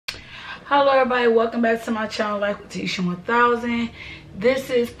Hello everybody, welcome back to my channel, Life with Tisha 1000. This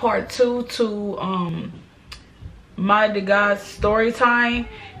is part 2 to my God's story time.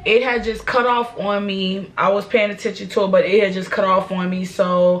 It had just cut off on me. I was paying attention to it, but it had just cut off on me.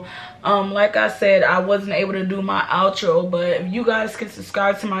 So like I said, I wasn't able to do my outro. But if you guys can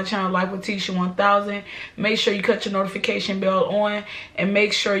subscribe to my channel, Life with Tisha 1000, make sure you cut your notification bell on, and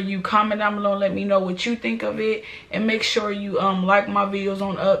make sure you comment down below and let me know what you think of it. And make sure you like my videos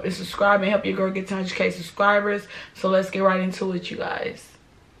on up and subscribe and help your girl get to 100K subscribers. So let's get right into it, you guys.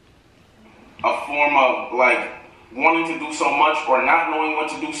 A form of like wanting to do so much, or not knowing what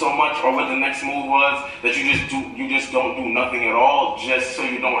to do so much, or what the next move was, that you just don't do nothing at all, just so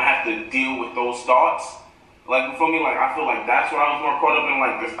you don't have to deal with those thoughts. Like, for me, like, I feel like that's what I was more caught up in.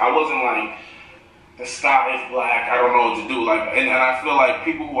 Like, this, I wasn't like, the sky is black, I don't know what to do. Like, and I feel like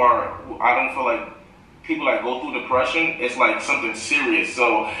people I don't feel like people that go through depression, it's like something serious.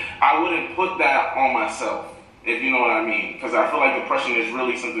 So I wouldn't put that on myself, if you know what I mean. Because I feel like depression is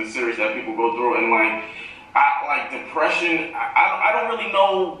really something serious that people go through. And like depression, I don't really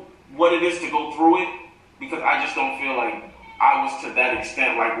know what it is to go through it, because I just don't feel like I was to that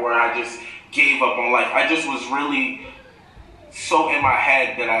extent, like where I just gave up on life. I just was really so in my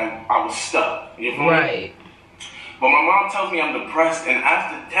head that I was stuck. You feel me? But my mom tells me I'm depressed, and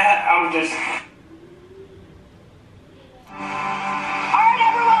after that, I'm just... Alright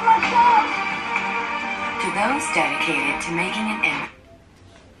everyone, let's go! To those dedicated to making an impact.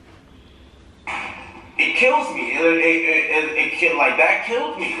 It kills me. Like, that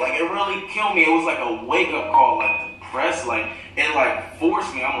killed me. Like, it really killed me. It was like a wake-up call, like, depressed. Like, it, like,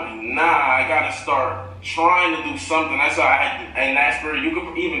 forced me. I'm like, nah, I gotta start trying to do something. That's why I had to, in that spirit, you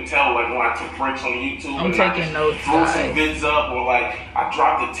could even tell, like, when I took breaks on YouTube. I'm taking notes, threw some vids up, or, like, I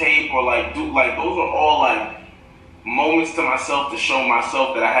dropped the tape, or, like, those are all, like, moments to myself to show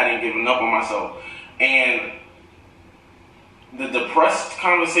myself that I hadn't given up on myself. And the depressed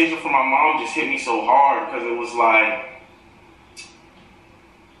conversation from my mom just hit me so hard, because it was like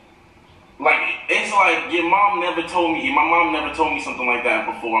it's like my mom never told me something like that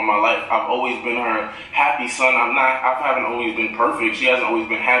before in my life. I've always been her happy son. I haven't always been perfect. She hasn't always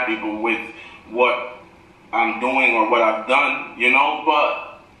been happy with what I'm doing or what I've done, you know,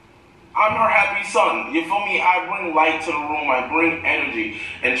 but I'm her happy son. You feel me? I bring light to the room. I bring energy,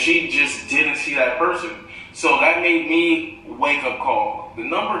 and she just didn't see that person. So that made me wake-up call. The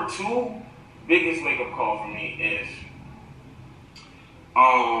number 2 biggest wake-up call for me is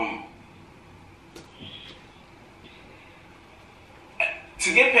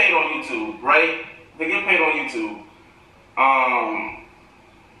to get paid on YouTube, right? To get paid on YouTube,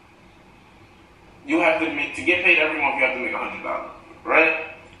 you have to make, to get paid every month, you have to make $100, right?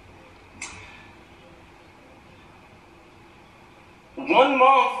 1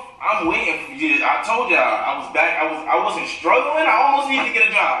 month, I'm waiting for you. I told y'all I was back. I wasn't struggling. I almost needed to get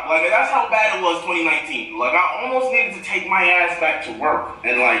a job. Like, that's how bad it was 2019. Like, I almost needed to take my ass back to work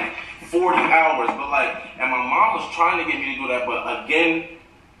in like 40 hours. But like, and my mom was trying to get me to do that. But again,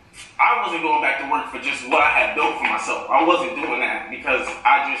 I wasn't going back to work for just what I had built for myself. I wasn't doing that because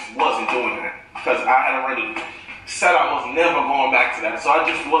I just wasn't doing that, because I had already said I was never going back to that. So I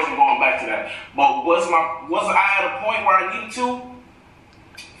just wasn't going back to that. But was I at a point where I needed to?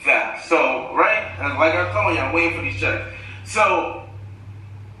 Fast. So, right? And like I told you, I'm waiting for these checks. So,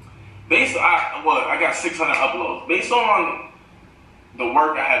 based on, I got 600 uploads. Based on the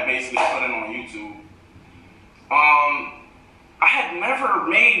work I had basically put in on YouTube, I had never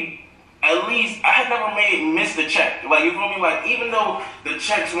missed a check. Like, you feel me? Like, even though the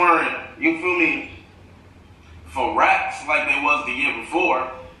checks weren't, you feel me, for racks like they was the year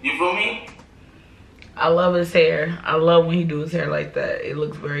before, you feel me? I love his hair. I love when he do his hair like that. It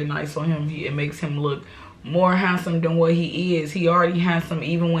looks very nice on him. It makes him look more handsome than what he is. He already handsome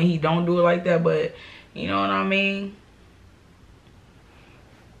even when he don't do it like that, but you know what I mean?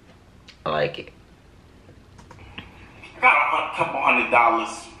 I like it. I got a couple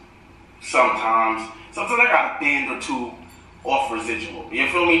 $100 sometimes. Sometimes I got a band or 2 off residual. You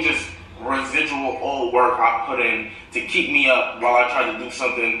feel me? Just residual old work I put in to keep me up while I try to do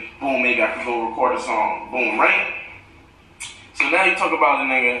something. Boom, maybe I can go record a song. Boom, right? So now you talk about the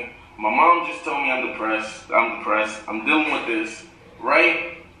nigga. My mom just told me I'm depressed. I'm dealing with this,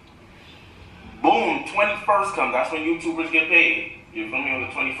 right? Boom, 21st comes. That's when YouTubers get paid. You feel me? On the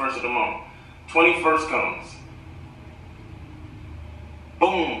 21st of the month. 21st comes.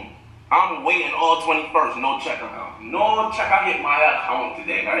 Boom. I'm waiting all 21st, no check account. No check, I hit my account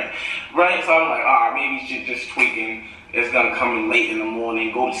today, right? So I'm like, alright, maybe shit just tweaking. It's gonna come in late in the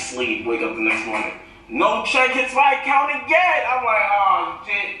morning, go to sleep, wake up the next morning. No check hits my account again. I'm like, oh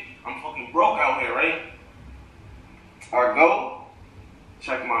shit. I'm fucking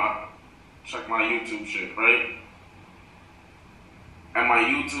YouTube shit, right? And my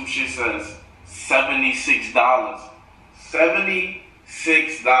YouTube shit says $76.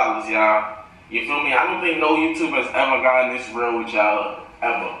 $76, y'all. You feel me? I don't think no YouTube has ever gotten this real with y'all,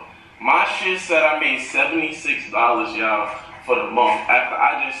 ever. My shit said I made $76, y'all, for the month. After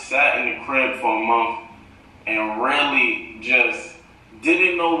I just sat in the crib for a month and really just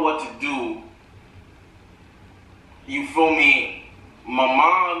didn't know what to do. You feel me? My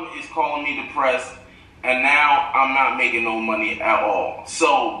mom is calling me depressed, and now I'm not making no money at all.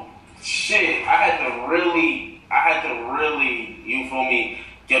 So, shit, I had to really, you feel me,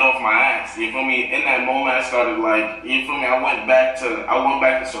 get off my ass. You feel me? In that moment, I started like, you feel me? I went back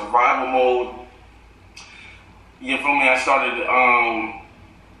to survival mode. You feel me? I started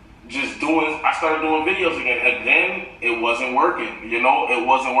doing videos again. Again, it wasn't working. You know, it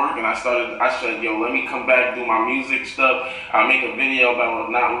wasn't working. I said, yo, let me come back, do my music stuff. I make a video about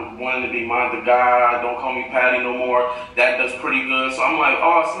not wanting to be the guy. Don't call me Patty no more. That does pretty good. So I'm like,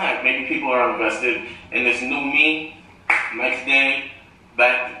 oh snap, maybe people are invested in this new me. Next day,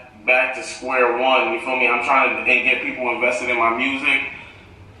 back to square one. You feel me? I'm trying to get people invested in my music.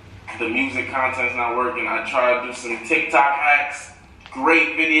 The music content's not working. I try to do some TikTok hacks.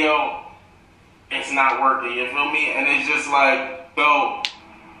 Great video. It's not working. You feel me? And it's just like, so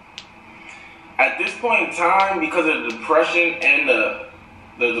at this point in time, because of the depression and the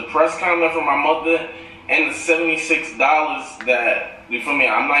depressed comment from my mother and the $76 that, you feel me,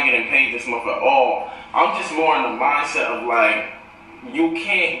 I'm not getting paid this month at all. I'm just more in the mindset of like, you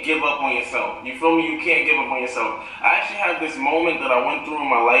can't give up on yourself. You feel me? You can't give up on yourself. I actually have this moment that I went through in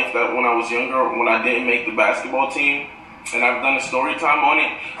my life that when I was younger, when I didn't make the basketball team, and I've done a story time on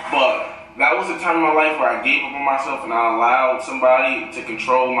it, but that was a time in my life where I gave up on myself and I allowed somebody to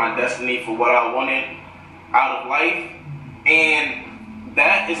control my destiny for what I wanted out of life. And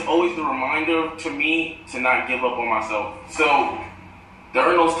that is always the reminder to me to not give up on myself. So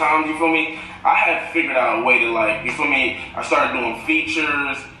during those times, you feel me, I had figured out a way to like, you feel me, I started doing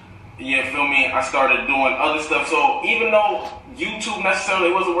features, you feel me, I started doing other stuff. So even though YouTube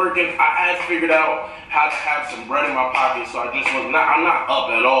necessarily wasn't working, I had figured out how to have some bread in my pocket. So I'm not up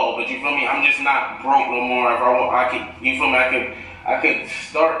at all, but you feel me, I'm just not broke no more. If I could, you feel me, I could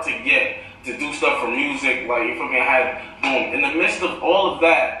start to do stuff for music, like, you feel me, I had, boom. In the midst of all of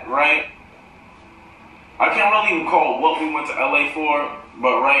that, right, I can't really recall what we went to LA for,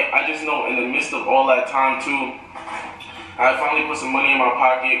 but right, I just know in the midst of all that time too, I finally put some money in my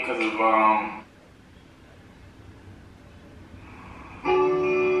pocket because of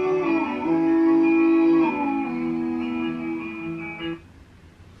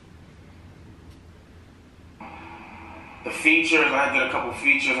the features. I did a couple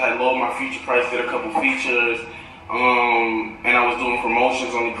features. I lowered my feature price, did a couple features. And I was doing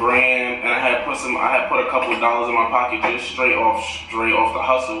promotions on the gram, and I had put a couple of dollars in my pocket just straight off the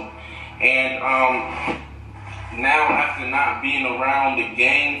hustle. And now after not being around the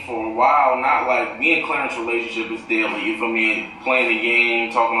gang for a while, not like me and Clarence' relationship is daily, you feel me? Playing the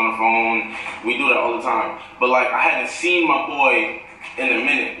game, talking on the phone, we do that all the time. But like I hadn't seen my boy in a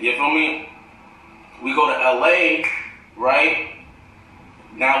minute, you feel me? We go to LA, right?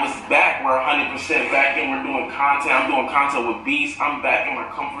 Now it's back. We're 100% back in. We're doing content. I'm doing content with Beast. I'm back in my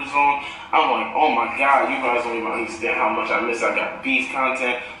comfort zone. I'm like, oh my God, you guys don't even understand how much I miss. I got Beast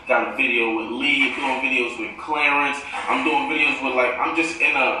content. Got a video with Lee. Doing videos with Clarence. I'm doing videos with like, I'm just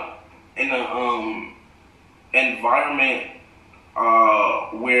in a environment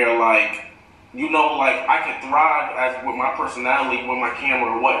where like, you know, like I could thrive as with my personality, with my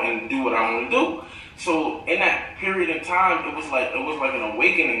camera, and do what I want to do. So in that period in time, it was like an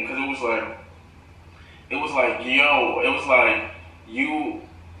awakening, because it was like you,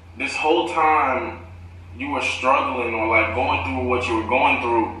 this whole time you were struggling or like going through what you were going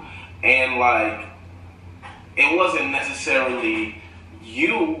through, and like it wasn't necessarily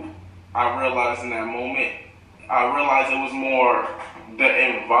you. I realized in that moment, I realized it was more the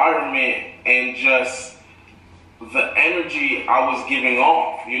environment and just the energy I was giving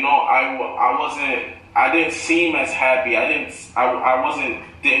off. You know, I didn't seem as happy. Didn't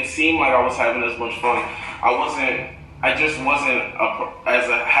seem like I was having as much fun. I just wasn't as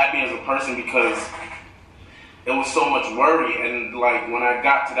happy as a person, because it was so much worry. And like when I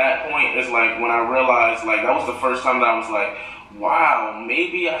got to that point, it's like when I realized, like that was the first time that I was like, wow,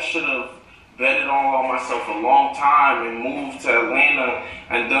 maybe I should have betted on myself a long time and moved to Atlanta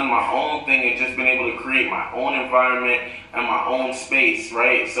and done my own thing and just been able to create my own environment and my own space,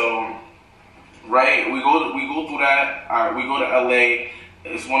 right? So, right, we go through that. We go to LA.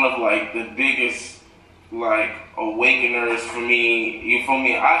 It's one of like the biggest like awakeners for me. You feel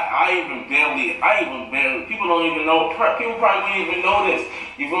me? I even barely, people don't even know, people probably didn't even know this.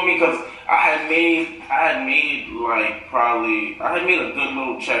 You feel me? Because I had made a good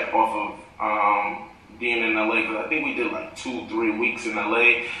little check off of being in LA, because I think we did like 2-3 weeks in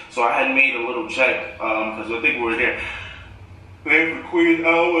LA. So I had made a little check, because I think we were there. Thanks for Queen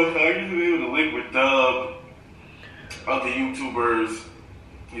Hours. I used to be able to link with Dub, other YouTubers,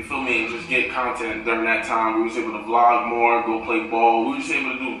 you feel me, and just get content during that time. We was able to vlog more, go play ball. We was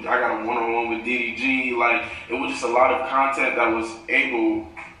able to do, I got a one-on-one with DDG. Like, it was just a lot of content that was able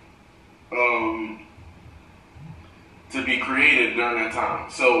to be created during that time.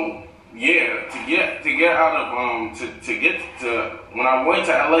 So yeah, to get out of to get to when I went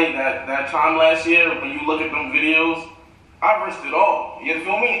to LA that time last year, when you look at them videos, I risked it all. You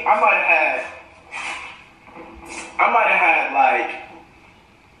feel me? I might have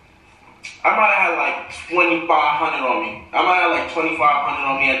had like 2,500 on me. I might have like 2,500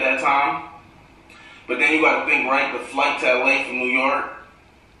 on me at that time. But then you got to think, right? The flight to LA from New York.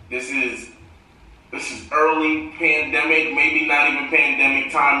 This is early pandemic, maybe not even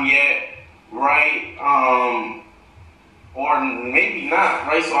pandemic time yet, right? Or maybe not,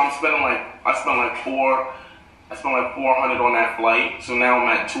 right? So I spent like 400 on that flight. So now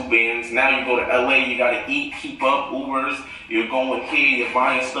I'm at 2 bands. Now you go to LA, you gotta eat, keep up, Ubers. You're going here, you're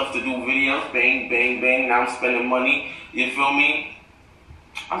buying stuff to do videos, bang, bang, bang. Now I'm spending money, you feel me?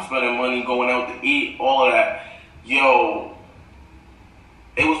 I'm spending money going out to eat, all of that. Yo,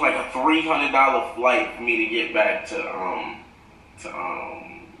 it was like a $300 flight for me to get back to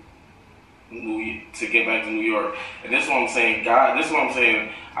get back to New York. And this is what I'm saying, God, this is what I'm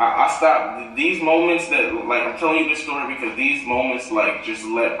saying. I stopped these moments that, like, I'm telling you this story because these moments, like,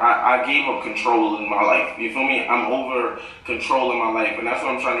 I gave up control in my life. You feel me? I'm over controlling my life, and that's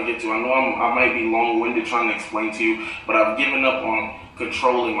what I'm trying to get to. I know I might be long-winded trying to explain to you, but I've given up on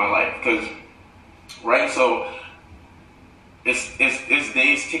controlling my life. Because, right, so it's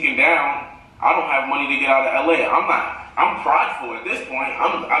days ticking down. I don't have money to get out of LA. I'm prideful at this point.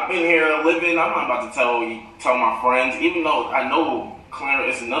 I've been here living. I'm not about to tell my friends, even though I know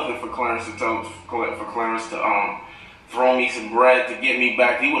Clarence, it's nothing for Clarence to throw me some bread to get me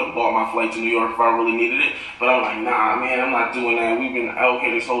back. He would have bought my flight to New York if I really needed it. But I'm like, nah, man, I'm not doing that. We've been out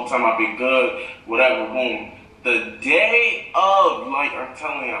here this whole time. I've been good. Whatever. Boom. The day of, like I'm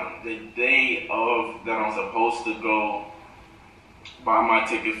telling y'all, the day of that I'm supposed to go buy my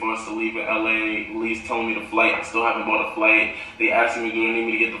ticket for us to leave in LA. Lee's telling me the flight. I still haven't bought a flight. They asking me, do they need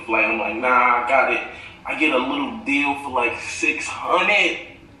me to get the flight? I'm like, nah, I got it. I get a little deal for like $600.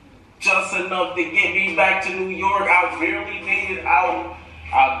 Just enough to get me back to New York. I barely made it out.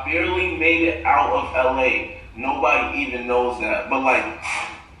 I barely made it out of LA. Nobody even knows that. But like,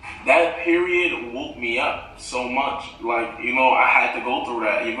 that period woke me up so much. Like, you know, I had to go through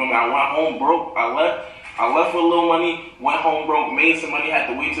that. You feel me? I went home broke. I left with a little money, went home broke, made some money, had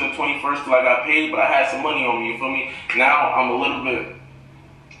to wait till the 21st till I got paid, but I had some money on me, you feel me? Now I'm a little bit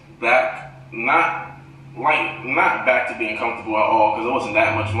back, not back to being comfortable at all, because it wasn't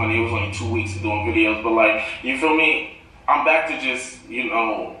that much money. It was only 2 weeks of doing videos, but like, you feel me? I'm back to just, you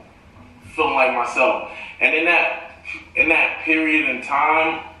know, feeling like myself. And in that period in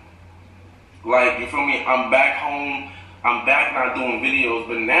time, like, you feel me? I'm back home. I'm back not doing videos,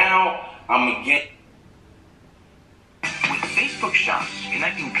 but now I'm again. With Facebook Shops,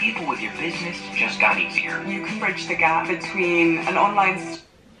 connecting people with your business just got easier. You can bridge the gap between an online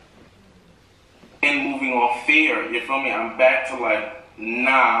and moving off fear, you feel me? I'm back to like,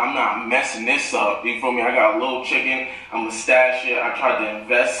 nah, I'm not messing this up, you feel me? I got a little chicken, I'm gonna stash it. I tried to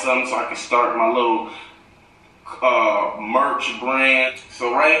invest some so I could start my little merch brand.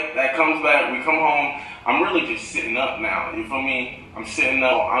 So right, that comes back, we come home, I'm really just sitting up now, you feel me? I'm sitting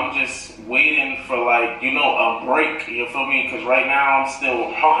up, I'm just waiting for like, you know, a break, you feel me? Because right now I'm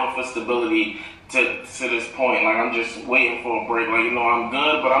still hunting for stability to this point. Like, I'm just waiting for a break. Like, you know, I'm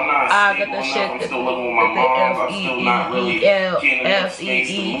good, but I'm not stable enough. I'm still living with my mom. I'm still not really getting enough space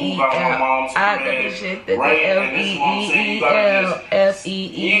to move out my mom's crib. Right? And this is what I'm saying.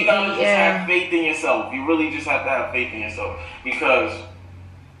 You gotta just have faith in yourself. You really just have to have faith in yourself. Because,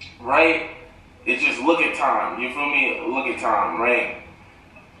 right, it's just look at time. You feel me? Look at time, right?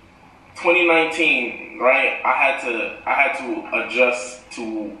 2019, right? I had to adjust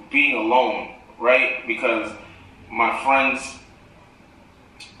to being alone. Right? Because my friends,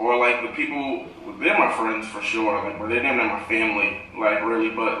 or like the people, they're my friends for sure, like, but they're not my family, like, really.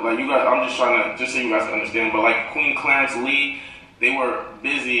 But like, you guys, I'm just trying to, just so you guys understand, but like Queen Clarence Lee, they were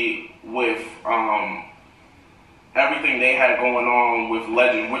busy with everything they had going on with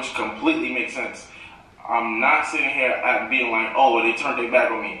Legend, which completely makes sense. I'm not sitting here at being like, oh, they turned their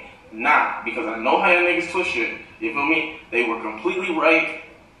back on me. Nah, because I know how y'all niggas twist shit. You feel me? They were completely right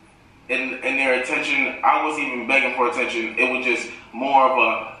in their attention. I wasn't even begging for attention. It was just more of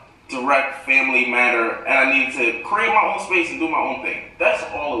a direct family matter, and I needed to create my own space and do my own thing. That's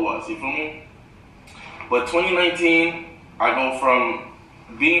all it was. You feel me? But 2019, I go from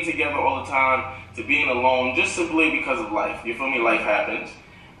being together all the time to being alone just simply because of life. You feel me? Life happens.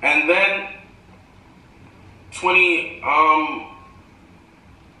 And then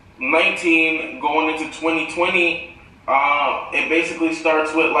 2019 going into 2020, it basically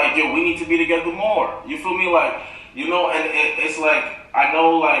starts with like, yo, we need to be together more. You feel me? Like, you know, and it's like, I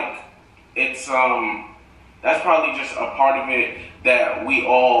know like it's that's probably just a part of it that we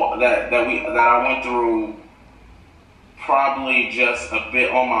all that I went through probably just a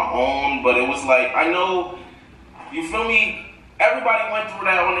bit on my own, but it was like, I know, you feel me? Everybody went through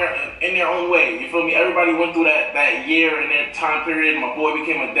that in their own way. You feel me? Everybody went through that year in that time period. My boy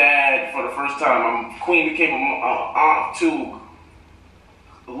became a dad for the first time. Queen became an aunt too.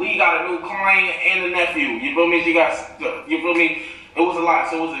 Lee got a new client and a nephew. You feel me? You feel me? It was a lot.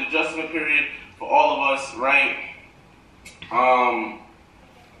 So it was an adjustment period for all of us, right?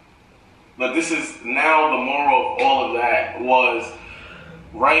 But this is now the moral of all of that was,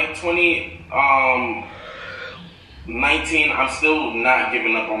 right, 2019, I'm still not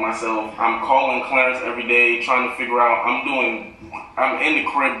giving up on myself. I'm calling Clarence every day, trying to figure out, I'm in the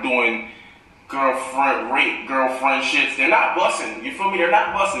crib doing girlfriend shits. They're not busting, you feel me? They're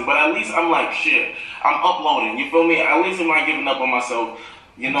not busting, but at least I'm like, shit, I'm uploading, you feel me? At least I'm not giving up on myself.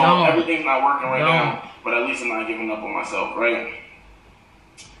 You know, everything's not working right now, but at least I'm not giving up on myself, right?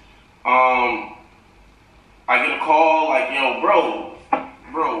 I get a call like, yo, bro,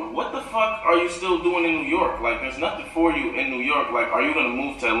 what the fuck are you still doing in New York? Like, there's nothing for you in New York. Like, are you gonna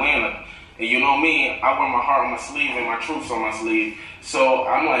move to Atlanta? And you know me, I wear my heart on my sleeve and my truths on my sleeve. So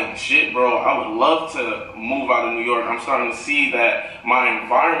I'm like, shit, bro, I would love to move out of New York. I'm starting to see that my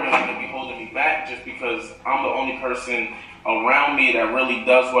environment is gonna be holding me back just because I'm the only person around me that really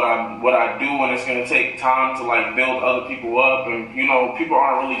does what I do, and it's gonna take time to like build other people up, and you know, people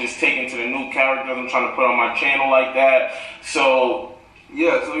aren't really just taking to the new characters I'm trying to put on my channel like that. So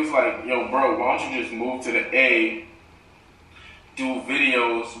yeah, so he's like, yo, bro, why don't you just move to the A, do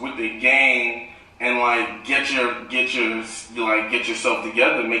videos with the gang, and like get yourself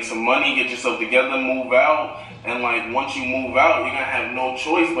together, make some money, get yourself together, move out, and like once you move out, you're gonna have no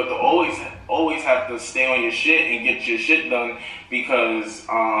choice but to always have to stay on your shit and get your shit done, because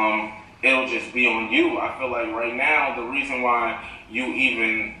it'll just be on you. I feel like right now the reason why you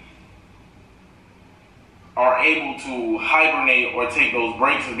even are able to hibernate or take those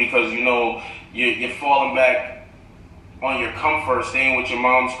breaks is because you know you're falling back on your comfort, staying with your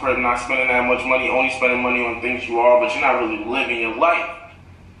mom's crib, not spending that much money, only spending money on things you are, but you're not really living your life.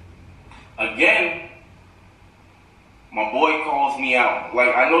 Again, my boy calls me out.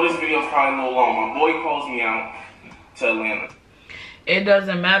 Like, I know this video is probably a little long. My boy calls me out to Atlanta. It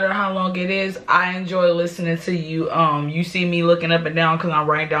doesn't matter how long it is. I enjoy listening to you. You see me looking up and down because I'm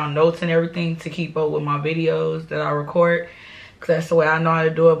writing down notes and everything to keep up with my videos that I record, because that's the way I know how to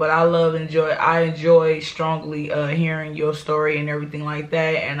do it. But I enjoy strongly hearing your story and everything like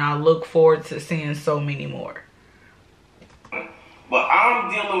that, and I look forward to seeing so many more. But I'm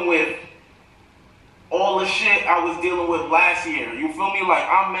dealing with all the shit I was dealing with last year. You feel me? Like,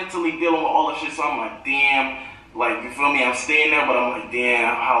 I'm mentally dealing with all the shit, so I'm like, damn. Like, you feel me? I'm staying there, but I'm like,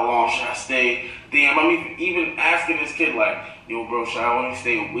 damn, how long should I stay? Damn, I'm even asking this kid, like, yo, bro, should I only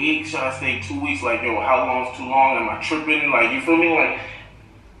stay a week? Should I stay 2 weeks? Like, yo, how long is too long? Am I tripping? Like, you feel me? Like,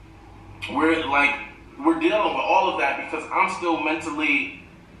 we're dealing with all of that because I'm still mentally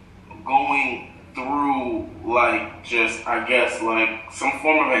going through, like, just, I guess, like, some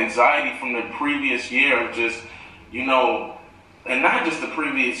form of anxiety from the previous year, just, you know, and not just the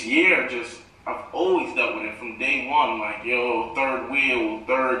previous year, just, I've always dealt with it from day one, like, yo, third wheel,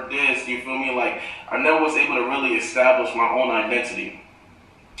 third this, you feel me? Like, I never was able to really establish my own identity,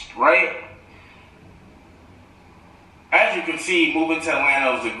 right? As you can see, moving to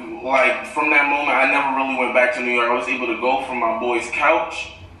Atlanta was, like, from that moment, I never really went back to New York. I was able to go from my boy's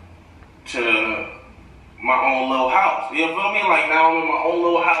couch to my own little house. You feel me? Like, now I'm in my own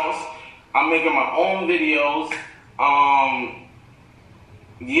little house. I'm making my own videos.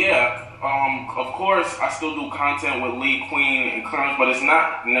 Of course, I still do content with Lee, Queen, and Clarence, but it's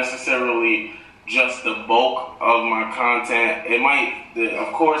not necessarily just the bulk of my content.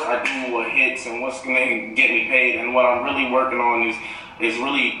 Of course, I do what hits and what's going to get me paid, and what I'm really working on is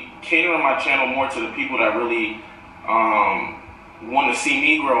really catering my channel more to the people that really want to see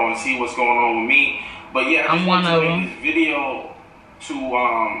me grow and see what's going on with me. But yeah, I I'm one of them. this video to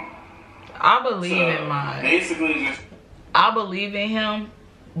I believe in mine. Basically, just I believe in him,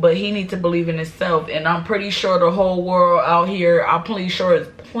 but he needs to believe in himself. And I'm pretty sure the whole world out here, I'm pretty sure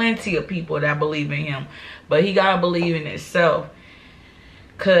there's plenty of people that believe in him, but he gotta believe in himself.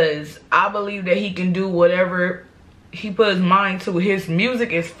 Cause I believe that he can do whatever he put his mind to. His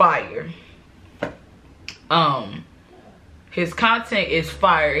music is fire. His content is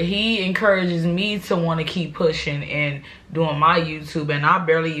fire. He encourages me to want to keep pushing and doing my YouTube, and I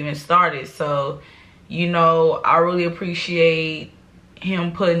barely even started. So, you know, I really appreciate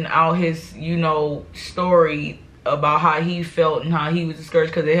him putting out his, you know, story about how he felt and how he was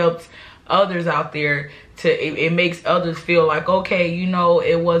discouraged, because it helps others out there to, it makes others feel like, okay, you know,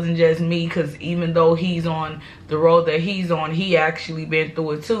 it wasn't just me, because even though he's on the road that he's on, he actually been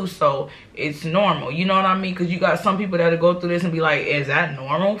through it too. So it's normal, you know what I mean? Because you got some people that'll go through this and be like, is that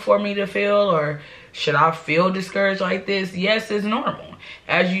normal for me to feel, or should I feel discouraged like this? Yes, it's normal.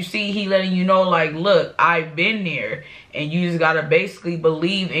 As you see, he letting you know, like, look, I've been there, and you just gotta basically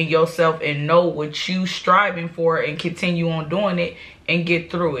believe in yourself and know what you striving for and continue on doing it and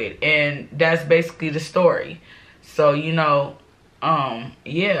get through it. And that's basically the story. So, you know,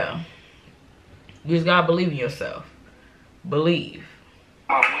 yeah, you just gotta believe in yourself. Believe.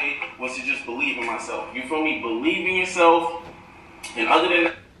 My way was to just believe in myself. You feel me? Believe in yourself. And other than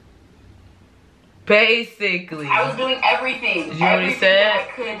that, basically, I was doing everything. Did you hear what he said?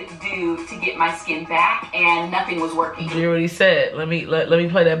 Everything I could do to get my skin back, and nothing was working. Did you hear what he said? Let me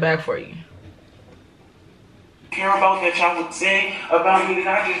play that back for you. Care about that y'all would say about me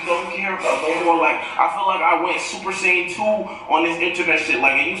that I just don't care about no more. Like, I feel like I went Super Saiyan 2 on this internet shit.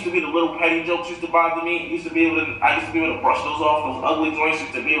 Like, it used to be the little petty jokes used to bother me. I used to be able to brush those off. Those ugly joints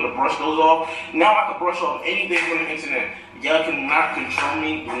used to be able to brush those off. Now I can brush off anything from the internet. Y'all cannot control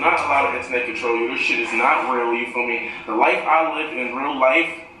me. Do not allow the internet control you. This shit is not real, you feel me? The life I live in real life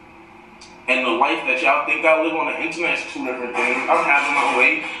and the life that y'all think I live on the internet is two different things. I'm having my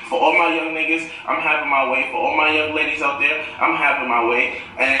way. For all my young niggas, I'm having my way. For all my young ladies out there, I'm having my way.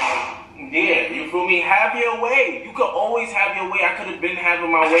 And yeah, you feel me? Have your way. You could always have your way. I could have been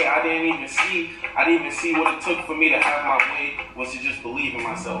having my way. I didn't even see what it took for me to have my way was to just believe in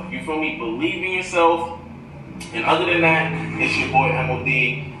myself. You feel me? Believe in yourself. And other than that, it's your boy MOD.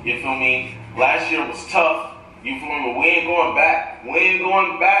 You feel me? Last year was tough. You feel me? We ain't going back. We ain't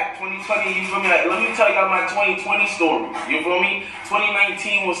going back. 2020, you feel me? Like, let me tell y'all my 2020 story. You feel me?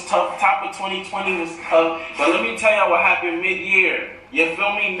 2019 was tough. Top of 2020 was tough. But let me tell y'all what happened mid-year. You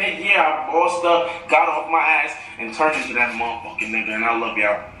feel me? Mid-year, I bossed up, got off my ass, and turned into that motherfucking nigga. And I love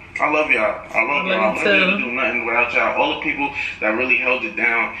y'all. I love y'all. I love y'all. I wouldn't be able to do nothing without y'all. All the people that really held it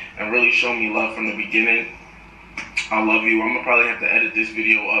down and really showed me love from the beginning, I love you. I'm gonna probably have to edit this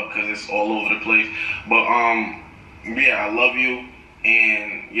video up because it's all over the place. But yeah, I love you.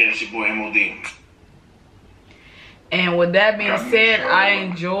 And yeah, it's your boy MOD. And with that being said, I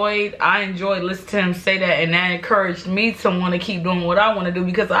enjoyed listening to him say that, and that encouraged me to want to keep doing what I want to do,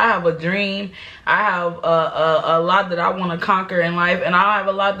 because I have a dream. I have a lot that I want to conquer in life, and I have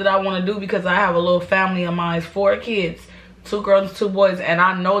a lot that I want to do because I have a little family of mine, 4 kids. 2 girls, 2 boys, and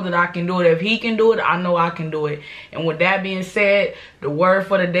I know that I can do it. If he can do it, I know I can do it. And with that being said, the word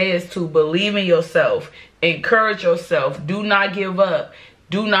for the day is to believe in yourself. Encourage yourself. Do not give up.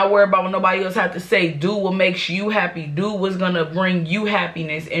 Do not worry about what nobody else has to say. Do what makes you happy. Do what's going to bring you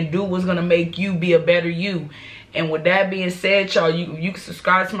happiness, and do what's going to make you be a better you. And with that being said, y'all, you can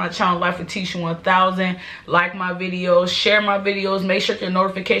subscribe to my channel, Life with Tisha 1000. Like my videos, share my videos. Make sure your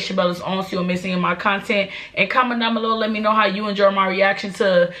notification bell is on so you don't miss any of my content. And comment down below, let me know how you enjoy my reaction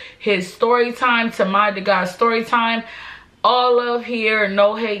to his story time, to my The God story time. All love here,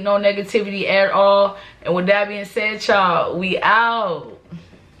 no hate, no negativity at all. And with that being said, y'all, we out.